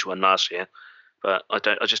obviously a huge one last year, but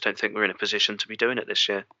I just don't think we're in a position to be doing it this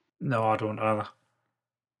year. No, I don't either.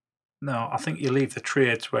 No, I think you leave the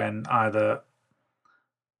trades when either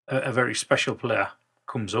a very special player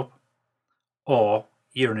comes up, or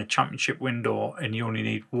you're in a championship window and you only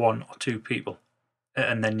need 1 or 2 people,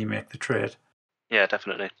 and then you make the trade. Yeah,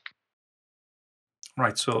 definitely.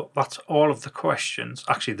 Right, so that's all of the questions.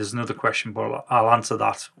 Actually, there's another question, but I'll answer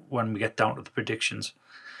that when we get down to the predictions.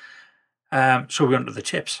 So we're on to the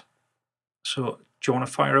tips. So do you want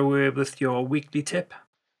to fire away with your weekly tip?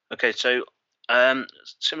 Okay, so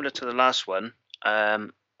similar to the last one,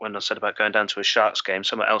 when I said about going down to a Sharks game,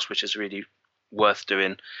 something else which is really worth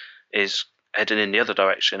doing is heading in the other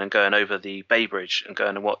direction and going over the Bay Bridge and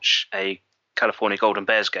going to watch a California Golden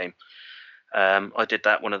Bears game. I did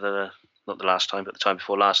that not the last time, but the time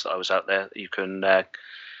before last that I was out there. You can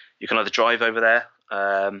either drive over there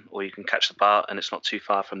or you can catch the BART, and it's not too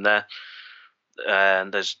far from there.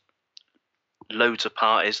 And there's loads of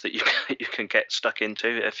parties that you can get stuck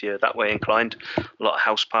into if you're that way inclined. A lot of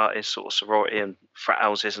house parties, sort of sorority and frat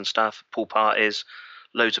houses and stuff, pool parties,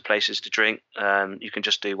 loads of places to drink. You can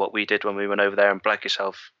just do what we did when we went over there and blag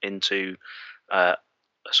yourself into a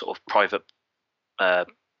sort of private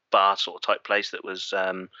bar sort of type place that was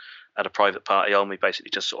at a private party on. We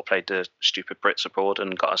basically just sort of played the stupid Brits abroad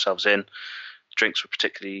and got ourselves in. Drinks were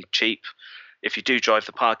particularly cheap. If you do drive,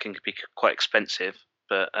 the parking can be quite expensive,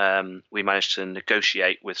 but we managed to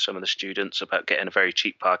negotiate with some of the students about getting a very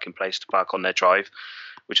cheap parking place to park on their drive,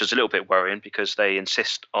 which was a little bit worrying because they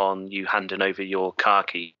insist on you handing over your car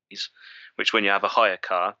keys, which when you have a hire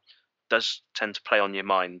car does tend to play on your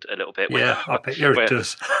mind a little bit. Yeah, I bet it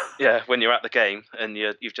does. Yeah, when you're at the game and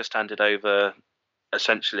you've just handed over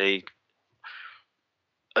essentially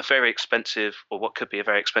a very expensive, or what could be a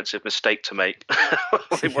very expensive mistake to make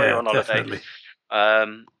when you're on holiday. Definitely.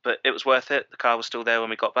 But it was worth it. The car was still there when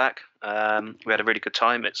we got back. We had a really good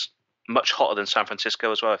time. It's much hotter than San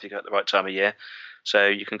Francisco as well if you go at the right time of year. So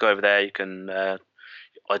you can go over there. You can.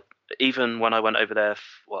 Even when I went over there,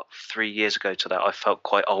 3 years ago to that, I felt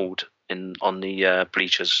quite old on the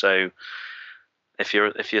bleachers. So if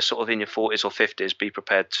you're sort of in your 40s or 50s, be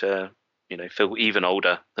prepared to feel even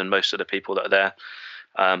older than most of the people that are there.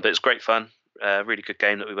 But it's great fun. Really good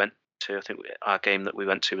game that we went to. I think our game that we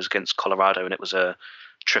went to was against Colorado, and it was a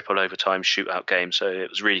triple overtime shootout game. So it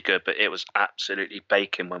was really good, but it was absolutely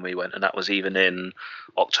baking when we went, and that was even in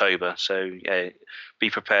October. So yeah, be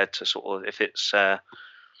prepared to sort of, if it's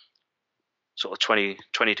sort of 20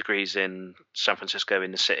 degrees in San Francisco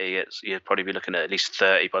in the city, you'd probably be looking at least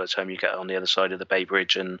 30 by the time you get on the other side of the Bay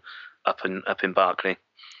Bridge and up in Berkeley.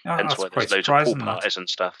 Oh, Hence why there's loads of pool parties and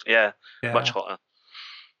stuff. Yeah, much hotter.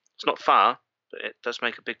 It's not far, but it does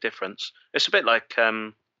make a big difference. It's a bit like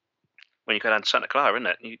when you go down to Santa Clara, isn't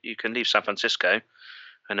it? You can leave San Francisco,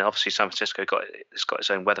 and obviously San Francisco it's got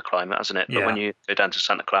its own weather climate, hasn't it? But when you go down to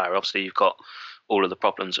Santa Clara, obviously you've got all of the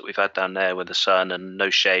problems that we've had down there with the sun and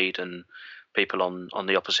no shade and people on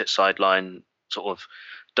the opposite sideline sort of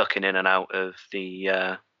ducking in and out of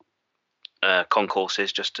the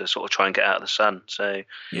concourses just to sort of try and get out of the sun. So I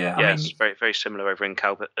mean, it's very, very similar over in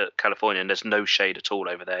California, and there's no shade at all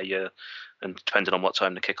over there. And depending on what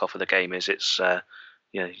time the kickoff of the game is, it's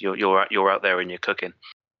you're out there and you're cooking.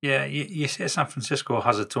 Yeah, you say San Francisco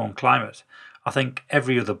has its own climate. I think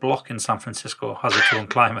every other block in San Francisco has its own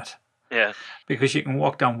climate. Yeah, because you can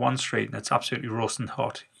walk down one street and it's absolutely roasting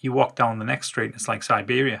hot. You walk down the next street and it's like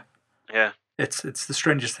Siberia. Yeah, it's the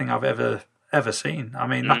strangest thing I've ever seen. I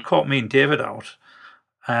mean, that caught me and David out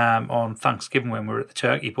on Thanksgiving when we were at the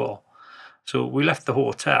Turkey Bowl. So we left the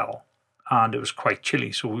hotel and it was quite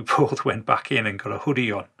chilly, so we both went back in and got a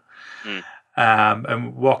hoodie on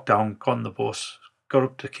and walked down, got on the bus, got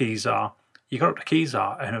up to Kezar. You got up to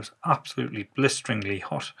Kezar and it was absolutely blisteringly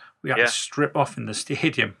hot. We had to strip off in the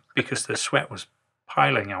stadium because the sweat was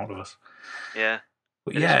piling out of us. Yeah.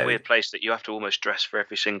 But it's a weird place that you have to almost dress for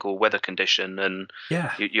every single weather condition, and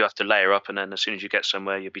you have to layer up, and then as soon as you get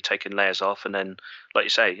somewhere you'll be taking layers off, and then like you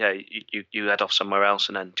say, you head off somewhere else,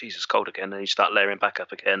 and then Jesus, cold again, and you start layering back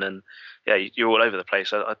up again, and you're all over the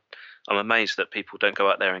place. I'm amazed that people don't go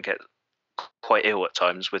out there and get quite ill at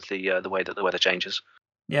times with the way that the weather changes.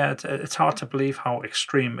 Yeah, it's hard to believe how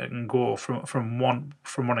extreme it can go from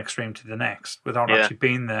one extreme to the next without actually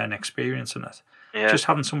being there and experiencing it. Yeah. Just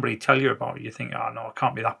having somebody tell you about it, you think, oh no, it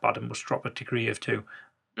can't be that bad. It must drop a degree of 2.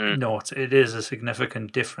 No, it is a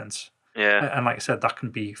significant difference. Yeah, and like I said, that can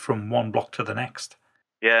be from one block to the next.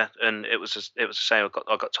 Yeah, and it was the same.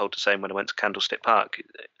 I got told the same when I went to Candlestick Park.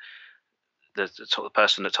 The sort of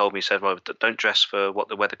person that told me said, well, don't dress for what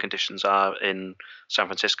the weather conditions are in San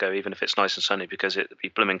Francisco, even if it's nice and sunny, because it'd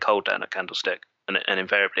be blooming cold down at Candlestick. And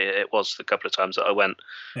invariably it was the couple of times that I went.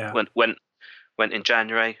 Yeah. Went in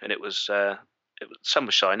January, and it was sun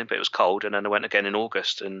was shining, but it was cold. And then I went again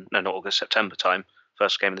in September time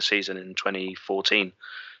first game of the season in 2014,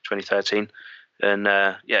 2013, and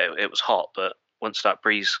it was hot. But once that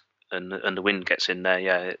breeze and the wind gets in there,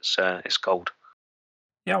 it's gold.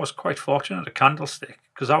 Yeah, I was quite fortunate at Candlestick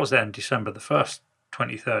because I was there on December the 1st,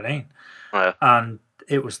 2013, and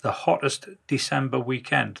it was the hottest December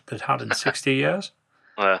weekend that had in 60 years.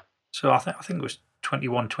 So I think it was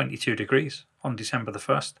 21, 22 degrees on December the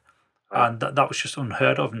 1st. And that was just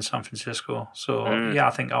unheard of in San Francisco. So, I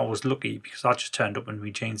think I was lucky because I just turned up in my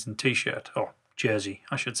jeans and T-shirt, or jersey,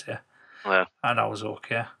 I should say. Yeah. And I was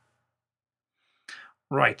okay.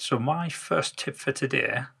 Right, so my first tip for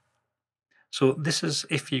today. So this is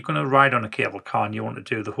if you're going to ride on a cable car and you want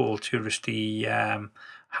to do the whole touristy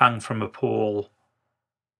hang from a pole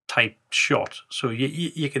type shot. So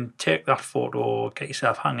you can take that photo, get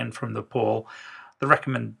yourself hanging from the pole. They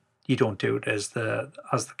recommend you don't do it as the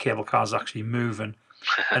cable car is actually moving.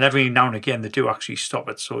 And every now and again they do actually stop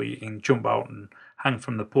it so you can jump out and hang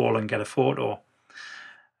from the pole and get a photo.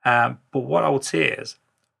 But what I would say is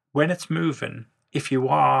when it's moving, if you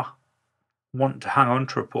are wanting to hang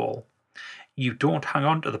onto a pole, you don't hang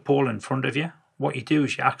on to the pole in front of you. What you do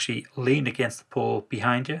is you actually lean against the pole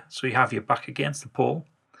behind you, so you have your back against the pole,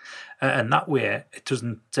 and that way it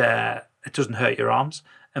doesn't hurt your arms.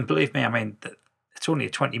 And believe me, I mean, it's only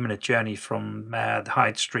a 20-minute journey from the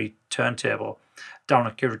Hyde Street turntable down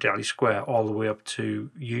at Ghirardelli Square all the way up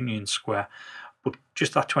to Union Square. But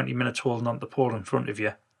just that 20 minutes holding on the pole in front of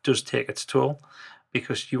you does take its toll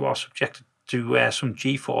because you are subjected to some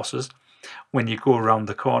G-forces when you go around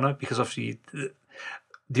the corner, because obviously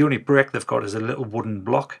the only brake they've got is a little wooden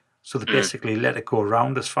block, so they basically let it go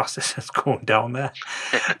around as fast as it's going down there.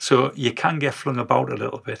 So you can get flung about a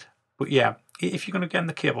little bit. But yeah, if you're going to get in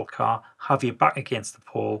the cable car, have your back against the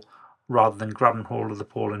pole rather than grabbing hold of the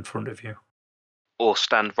pole in front of you. Or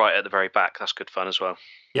stand right at the very back. That's good fun as well.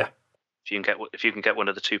 Yeah. If you can get one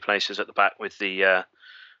of the two places at the back with the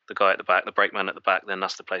guy at the back, the brakeman at the back, then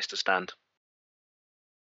that's the place to stand.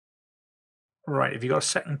 Right, have you got a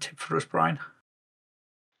second tip for us, Brian?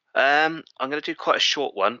 I'm going to do quite a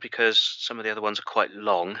short one because some of the other ones are quite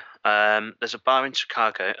long. There's a bar in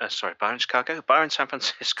San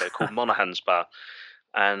Francisco called Monahan's Bar,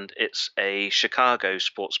 and it's a Chicago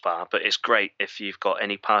sports bar, but it's great if you've got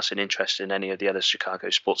any passing interest in any of the other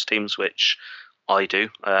Chicago sports teams, which I do,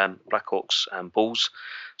 Blackhawks and Bulls.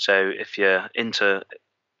 So if you're into,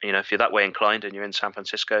 if you're that way inclined and you're in San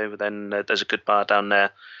Francisco, then there's a good bar down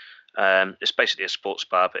there. It's basically a sports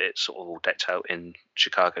bar, but it's sort of all decked out in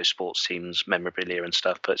Chicago sports teams, memorabilia and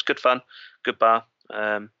stuff. But it's good fun, good bar.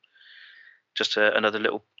 Just another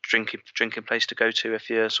little drinking place to go to if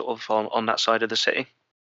you're sort of on that side of the city.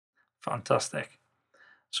 Fantastic.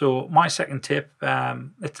 So my second tip,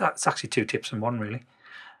 it's actually two tips in one really.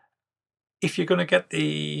 If you're going to get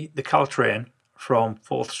the Caltrain from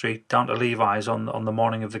 4th Street down to Levi's on the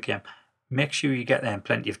morning of the game, make sure you get there in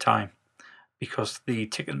plenty of time, because the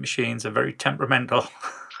ticket machines are very temperamental,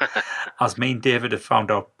 as me and David have found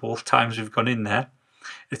out both times we've gone in there.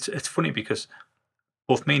 It's funny because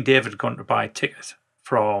both me and David have gone to buy a ticket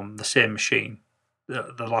from the same machine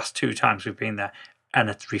the last two times we've been there, and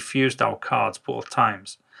it's refused our cards both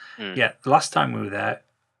times. Yeah, the last time we were there,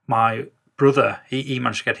 my brother, he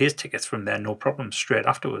managed to get his tickets from there, no problem, straight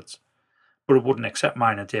afterwards. But it wouldn't accept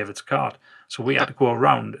mine and David's card. So we had to go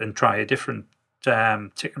around and try a different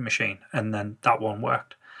ticket machine, and then that one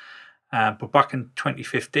worked. But back in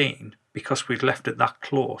 2015, because we'd left it that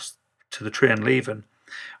close to the train leaving,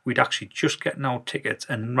 we'd actually just gotten our tickets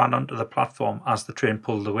and ran onto the platform as the train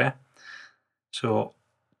pulled away. So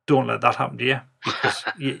don't let that happen to you, because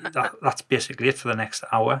that's basically it for the next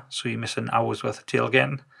hour. So you miss an hour's worth of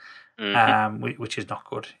tailgating, which is not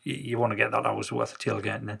good. You want to get that hour's worth of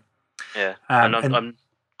tailgating in. Yeah, I'm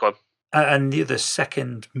go on. And the other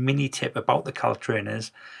second mini tip about the Caltrain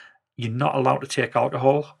is you're not allowed to take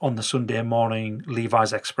alcohol on the Sunday morning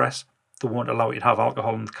Levi's Express. They won't allow you to have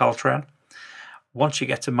alcohol on the Caltrain. Once you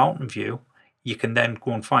get to Mountain View, you can then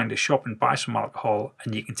go and find a shop and buy some alcohol,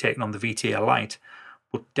 and you can take it on the VTA Light.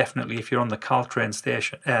 But definitely, if you're on the Caltrain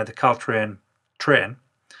station, the Caltrain train,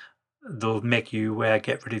 they'll make you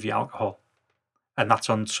get rid of your alcohol, and that's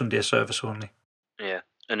on Sunday service only. Yeah,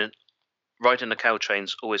 and riding the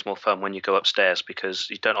Caltrain's always more fun when you go upstairs, because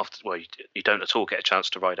you don't you don't at all get a chance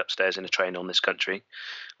to ride upstairs in a train in this country.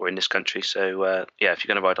 So if you're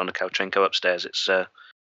going to ride on the Caltrain, go upstairs. It's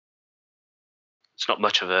not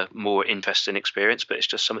much of a more interesting experience, but it's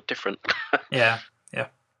just something different. Yeah.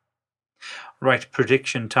 Right,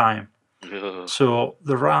 prediction time. Ugh. So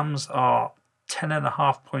the Rams are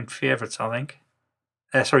 10.5 point favourites, I think.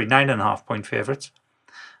 9.5 point favourites.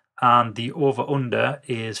 and the over-under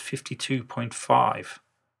is 52.5.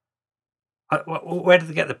 Where did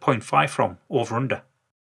they get the 0.5 from, over-under?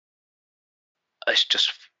 It's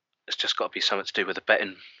just got to be something to do with the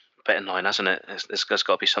betting line, hasn't it? There's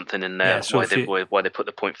got to be something in there why they put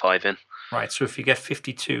the 0.5 in. Right, so if you get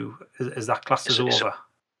 52, is that classed as over?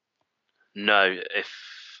 No,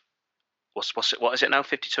 what is it now?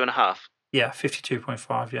 52.5. Yeah,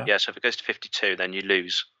 52.5. Yeah. Yeah, so if it goes to 52, then you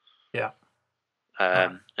lose. Yeah.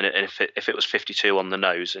 And if it was 52 on the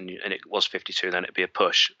nose and it was 52, then it'd be a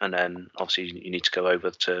push, and then obviously you need to go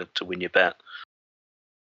over to win your bet.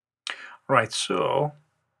 Right, so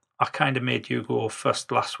I kind of made you go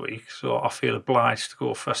first last week, so I feel obliged to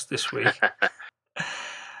go first this week.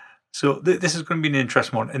 So this is going to be an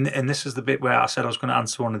interesting one, and this is the bit where I said I was going to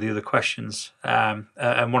answer one of the other questions, and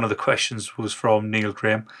one of the questions was from Neil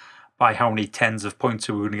Graham, by how many tens of points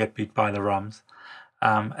are we going to get beat by the Rams?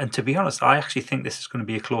 And to be honest, I actually think this is going to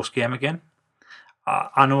be a close game again.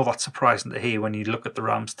 I know that's surprising to hear when you look at the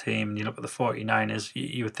Rams team and you look at the 49ers,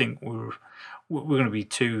 you would think we're going to be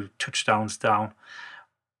 2 touchdowns down,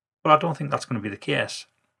 but I don't think that's going to be the case.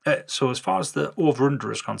 So as far as the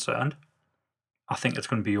over-under is concerned, I think it's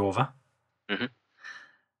going to be over. Mm-hmm.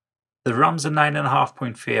 The Rams are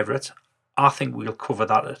 9.5-point favourites. I think we'll cover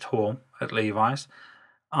that at home at Levi's.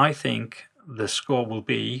 I think the score will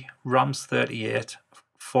be Rams 38,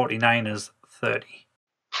 49ers 30.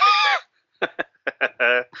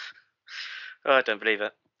 Oh, I don't believe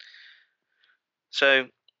it. So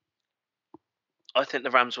I think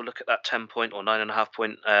the Rams will look at that 10-point or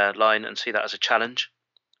 9.5-point line and see that as a challenge.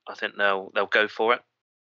 I think they'll go for it.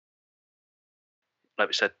 Like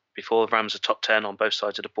we said before, the Rams are top 10 on both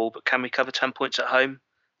sides of the ball, but can we cover 10 points at home?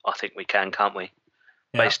 I think we can, can't we?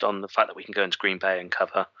 Yeah. Based on the fact that we can go into Green Bay and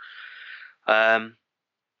cover.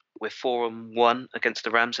 We're 4-1 against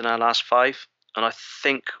the Rams in our last 5, and I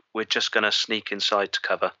think we're just going to sneak inside to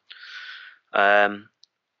cover.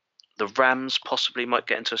 The Rams possibly might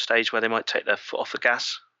get into a stage where they might take their foot off the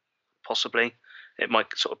gas. Possibly. It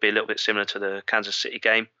might sort of be a little bit similar to the Kansas City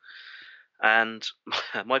game. And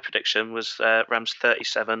my prediction was Rams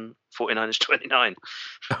 37, 49ers 29.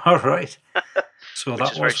 All right. So that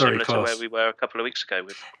was very similar close to where we were a couple of weeks ago,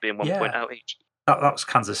 with being 1 point out each. That was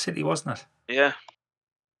Kansas City, wasn't it? Yeah.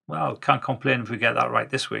 Well, can't complain if we get that right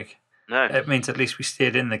this week. No. It means at least we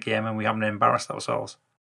stayed in the game and we haven't embarrassed ourselves.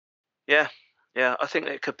 Yeah. I think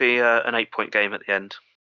it could be an 8-point game at the end.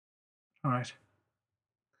 All right.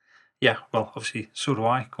 Yeah, well, obviously, so do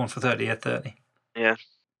I, going for 38-30. Yeah.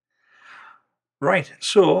 Right,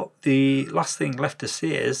 so the last thing left to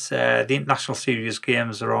say is the International Series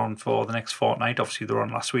games are on for the next fortnight. Obviously, they're on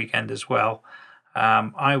last weekend as well.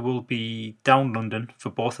 I will be down London for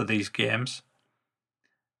both of these games.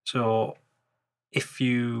 So if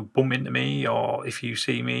you bump into me or if you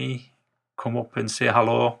see me, come up and say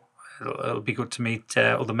hello. It'll be good to meet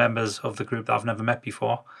other members of the group that I've never met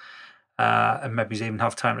before, and maybe even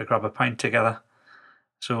have time to grab a pint together.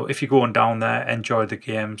 So if you're going down there, enjoy the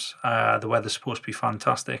games. The weather's supposed to be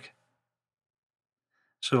fantastic.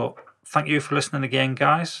 So thank you for listening again,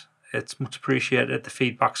 guys. It's much appreciated. The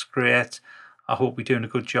feedback's great. I hope we're doing a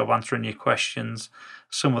good job answering your questions.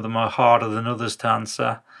 Some of them are harder than others to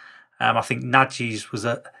answer. I think Najee's was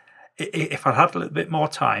if I'd had a little bit more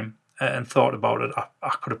time and thought about it, I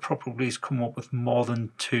could have probably come up with more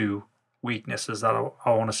than 2 weaknesses that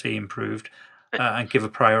I want to see improved and give a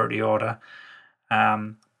priority order.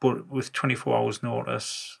 But with 24 hours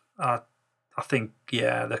notice, I think,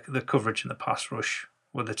 the coverage and the pass rush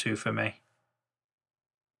were the 2 for me.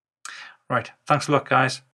 Right. Thanks a lot,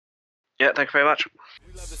 guys. Yeah, thank you very much.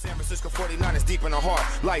 We love the San Francisco 49ers deep in the heart.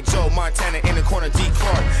 Like Joe Montana in the corner, D.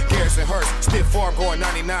 Clark. Garrison Hurst, stiff farm going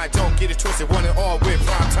 99. Don't get it twisted, one and all with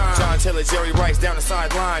prime time. John Taylor, Jerry Rice down the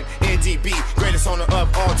sideline. NDB, greatest owner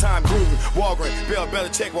of all time. Gruden, Walgren, Bill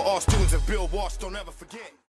Belichick were all students of Bill Walsh. Don't ever forget.